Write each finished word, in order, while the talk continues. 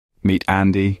Meet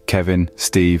Andy, Kevin,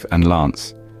 Steve, and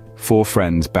Lance, four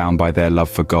friends bound by their love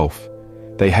for golf.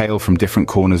 They hail from different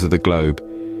corners of the globe,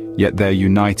 yet they're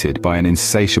united by an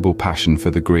insatiable passion for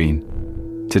the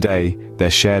green. Today, their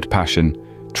shared passion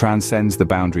transcends the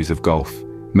boundaries of golf,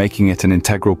 making it an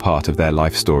integral part of their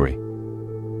life story.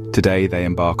 Today, they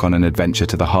embark on an adventure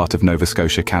to the heart of Nova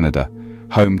Scotia, Canada,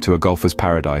 home to a golfer's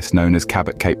paradise known as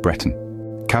Cabot Cape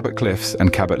Breton. Cabot Cliffs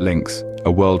and Cabot Links,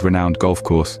 a world-renowned golf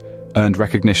course, earned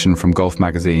recognition from Golf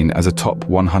magazine as a top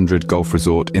 100 golf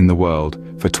resort in the world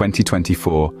for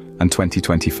 2024 and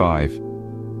 2025.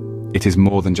 It is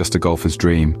more than just a golfer's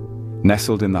dream.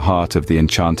 Nestled in the heart of the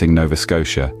enchanting Nova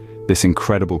Scotia, this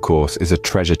incredible course is a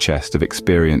treasure chest of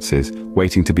experiences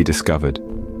waiting to be discovered.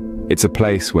 It's a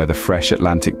place where the fresh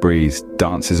Atlantic breeze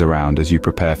dances around as you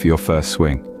prepare for your first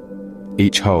swing.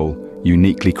 Each hole,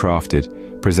 uniquely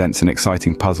crafted, presents an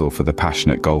exciting puzzle for the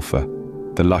passionate golfer.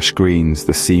 The lush greens,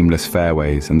 the seamless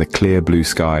fairways, and the clear blue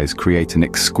skies create an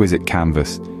exquisite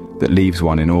canvas that leaves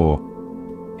one in awe.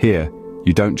 Here,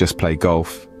 you don't just play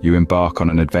golf, you embark on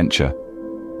an adventure.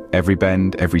 Every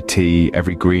bend, every tee,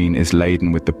 every green is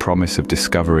laden with the promise of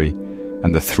discovery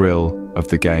and the thrill of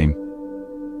the game.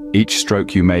 Each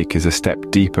stroke you make is a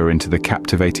step deeper into the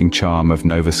captivating charm of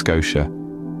Nova Scotia.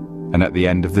 And at the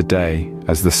end of the day,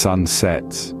 as the sun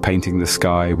sets, painting the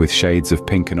sky with shades of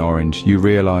pink and orange, you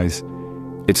realize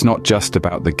it's not just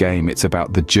about the game, it's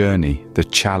about the journey, the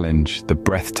challenge, the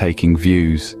breathtaking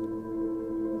views.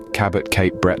 Cabot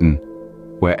Cape Breton,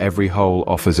 where every hole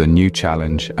offers a new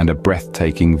challenge and a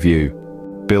breathtaking view.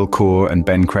 Bill Coore and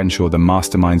Ben Crenshaw, the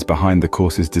masterminds behind the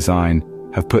course's design,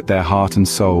 have put their heart and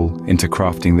soul into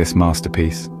crafting this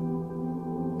masterpiece.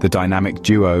 The dynamic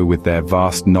duo, with their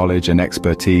vast knowledge and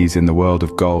expertise in the world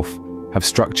of golf, have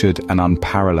structured an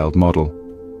unparalleled model.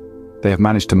 They have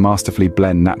managed to masterfully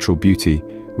blend natural beauty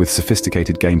with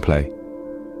sophisticated gameplay,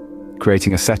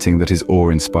 creating a setting that is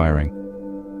awe-inspiring.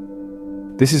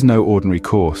 This is no ordinary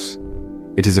course.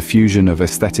 It is a fusion of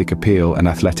aesthetic appeal and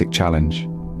athletic challenge.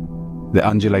 The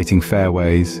undulating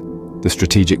fairways, the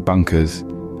strategic bunkers,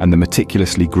 and the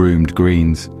meticulously groomed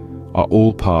greens are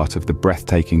all part of the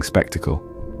breathtaking spectacle.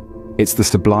 It's the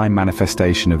sublime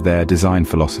manifestation of their design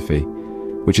philosophy,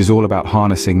 which is all about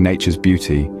harnessing nature's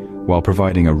beauty while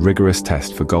providing a rigorous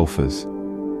test for golfers.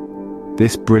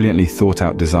 This brilliantly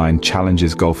thought-out design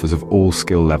challenges golfers of all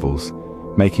skill levels,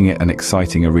 making it an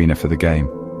exciting arena for the game.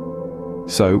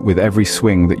 So, with every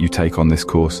swing that you take on this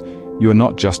course, you are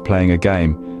not just playing a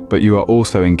game, but you are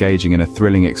also engaging in a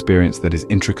thrilling experience that is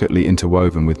intricately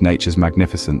interwoven with nature's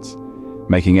magnificence,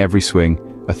 making every swing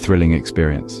a thrilling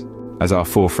experience. As our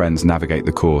four friends navigate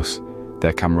the course,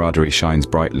 their camaraderie shines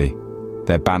brightly.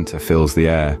 Their banter fills the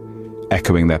air,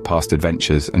 echoing their past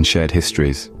adventures and shared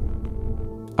histories.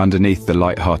 Underneath the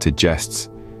light-hearted jests,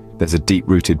 there's a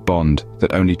deep-rooted bond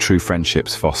that only true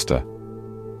friendships foster.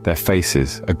 Their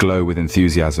faces, aglow with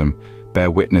enthusiasm,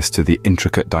 bear witness to the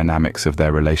intricate dynamics of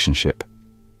their relationship.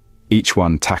 Each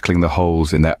one tackling the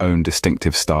holes in their own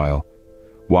distinctive style.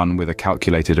 One with a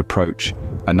calculated approach,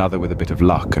 another with a bit of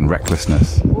luck and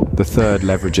recklessness, the third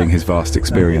leveraging his vast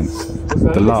experience,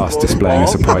 the last displaying a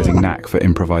surprising knack for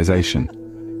improvisation.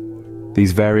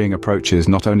 These varying approaches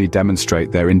not only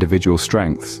demonstrate their individual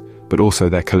strengths, but also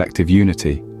their collective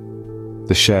unity.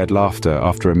 The shared laughter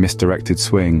after a misdirected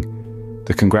swing,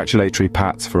 the congratulatory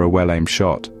pats for a well-aimed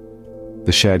shot,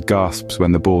 the shared gasps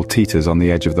when the ball teeters on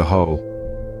the edge of the hole.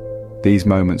 These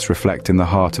moments reflect in the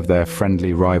heart of their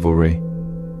friendly rivalry.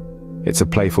 It's a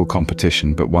playful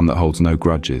competition, but one that holds no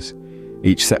grudges.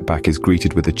 Each setback is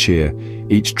greeted with a cheer,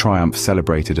 each triumph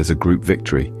celebrated as a group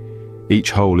victory. Each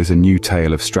hole is a new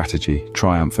tale of strategy,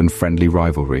 triumph, and friendly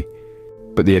rivalry.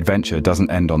 But the adventure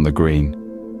doesn't end on the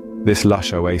green. This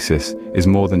lush oasis is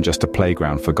more than just a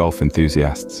playground for golf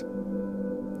enthusiasts.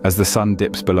 As the sun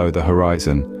dips below the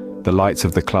horizon, the lights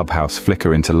of the clubhouse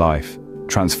flicker into life,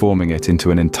 transforming it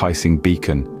into an enticing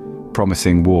beacon,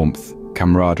 promising warmth,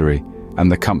 camaraderie,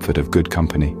 and the comfort of good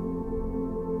company.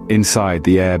 Inside,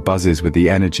 the air buzzes with the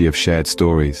energy of shared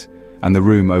stories, and the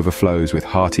room overflows with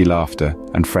hearty laughter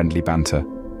and friendly banter.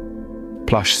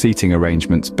 Plush seating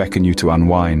arrangements beckon you to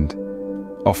unwind,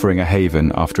 offering a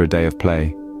haven after a day of play.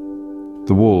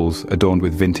 The walls, adorned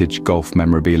with vintage golf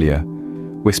memorabilia,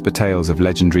 whisper tales of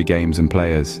legendary games and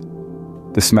players.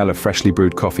 The smell of freshly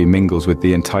brewed coffee mingles with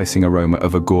the enticing aroma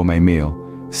of a gourmet meal,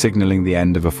 signaling the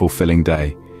end of a fulfilling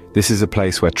day. This is a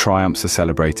place where triumphs are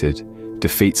celebrated,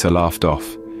 defeats are laughed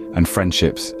off, and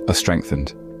friendships are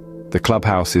strengthened. The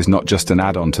clubhouse is not just an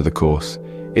add-on to the course,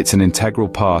 it's an integral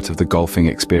part of the golfing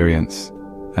experience.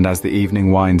 And as the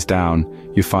evening winds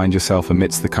down, you find yourself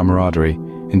amidst the camaraderie,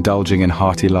 indulging in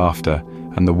hearty laughter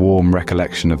and the warm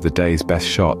recollection of the day's best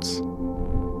shots.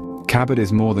 Cabot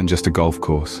is more than just a golf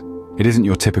course. It isn't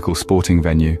your typical sporting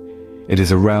venue. It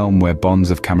is a realm where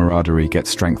bonds of camaraderie get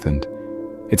strengthened.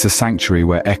 It's a sanctuary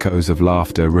where echoes of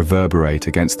laughter reverberate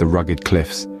against the rugged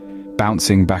cliffs,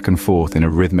 bouncing back and forth in a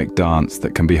rhythmic dance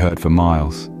that can be heard for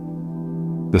miles.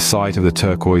 The sight of the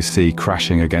turquoise sea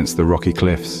crashing against the rocky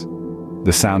cliffs,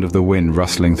 the sound of the wind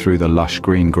rustling through the lush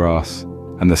green grass,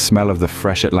 and the smell of the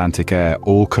fresh Atlantic air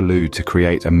all collude to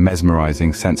create a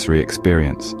mesmerizing sensory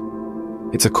experience.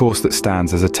 It's a course that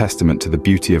stands as a testament to the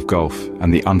beauty of golf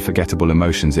and the unforgettable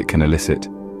emotions it can elicit.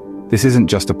 This isn't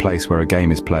just a place where a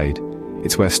game is played,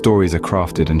 it's where stories are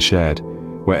crafted and shared,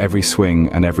 where every swing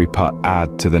and every putt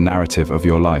add to the narrative of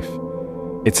your life.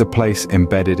 It's a place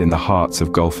embedded in the hearts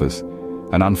of golfers,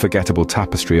 an unforgettable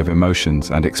tapestry of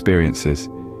emotions and experiences.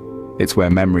 It's where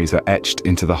memories are etched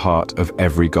into the heart of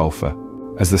every golfer.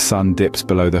 As the sun dips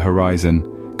below the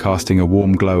horizon, casting a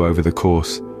warm glow over the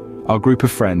course, our group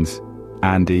of friends,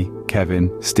 Andy,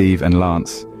 Kevin, Steve and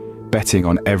Lance, betting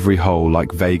on every hole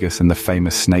like Vegas and the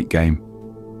famous snake game.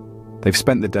 They've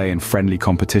spent the day in friendly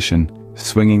competition,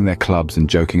 swinging their clubs and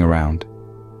joking around.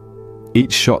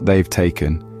 Each shot they've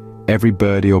taken, every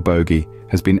birdie or bogey,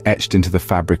 has been etched into the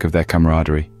fabric of their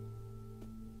camaraderie.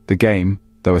 The game,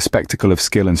 though a spectacle of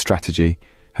skill and strategy,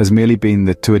 has merely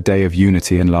been to a day of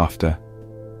unity and laughter.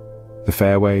 The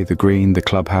fairway, the green, the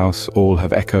clubhouse, all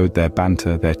have echoed their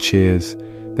banter, their cheers,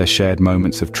 their shared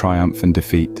moments of triumph and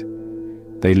defeat.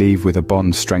 They leave with a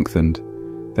bond strengthened,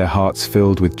 their hearts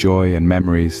filled with joy and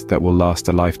memories that will last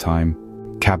a lifetime.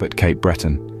 Cabot Cape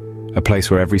Breton, a place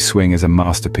where every swing is a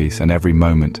masterpiece and every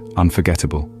moment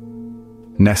unforgettable.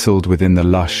 Nestled within the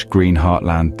lush green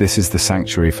heartland, this is the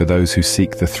sanctuary for those who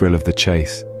seek the thrill of the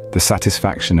chase, the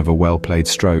satisfaction of a well-played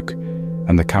stroke,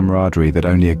 and the camaraderie that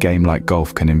only a game like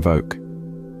golf can invoke.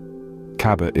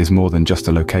 Cabot is more than just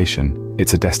a location,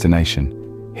 it's a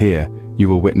destination. Here, you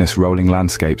will witness rolling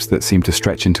landscapes that seem to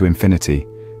stretch into infinity,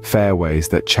 fairways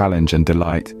that challenge and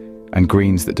delight, and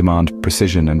greens that demand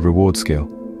precision and reward skill.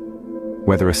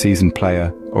 Whether a seasoned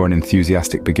player or an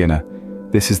enthusiastic beginner,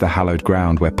 this is the hallowed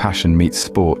ground where passion meets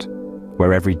sport,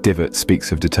 where every divot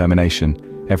speaks of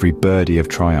determination, every birdie of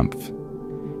triumph.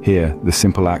 Here, the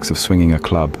simple acts of swinging a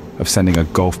club, of sending a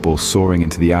golf ball soaring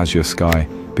into the azure sky,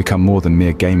 become more than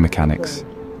mere game mechanics.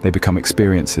 They become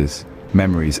experiences,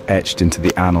 memories etched into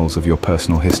the annals of your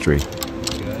personal history.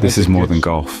 This is more than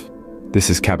golf. This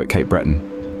is Cabot Cape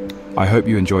Breton. I hope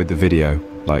you enjoyed the video.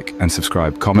 Like and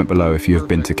subscribe. Comment below if you have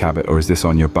been to Cabot or is this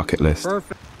on your bucket list.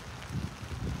 Perfect.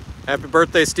 Happy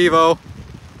birthday, Steve-O.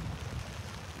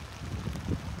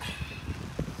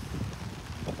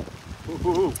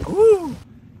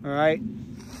 All right,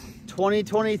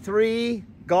 2023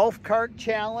 golf cart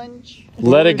challenge.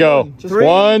 Let it go.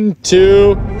 1,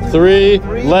 2, 3.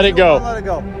 Let it go. Let it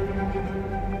go.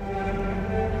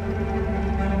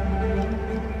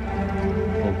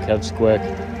 Oh, Kev's quick.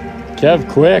 Kev,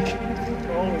 quick.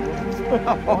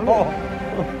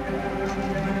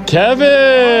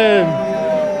 Kevin!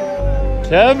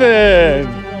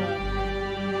 Kevin!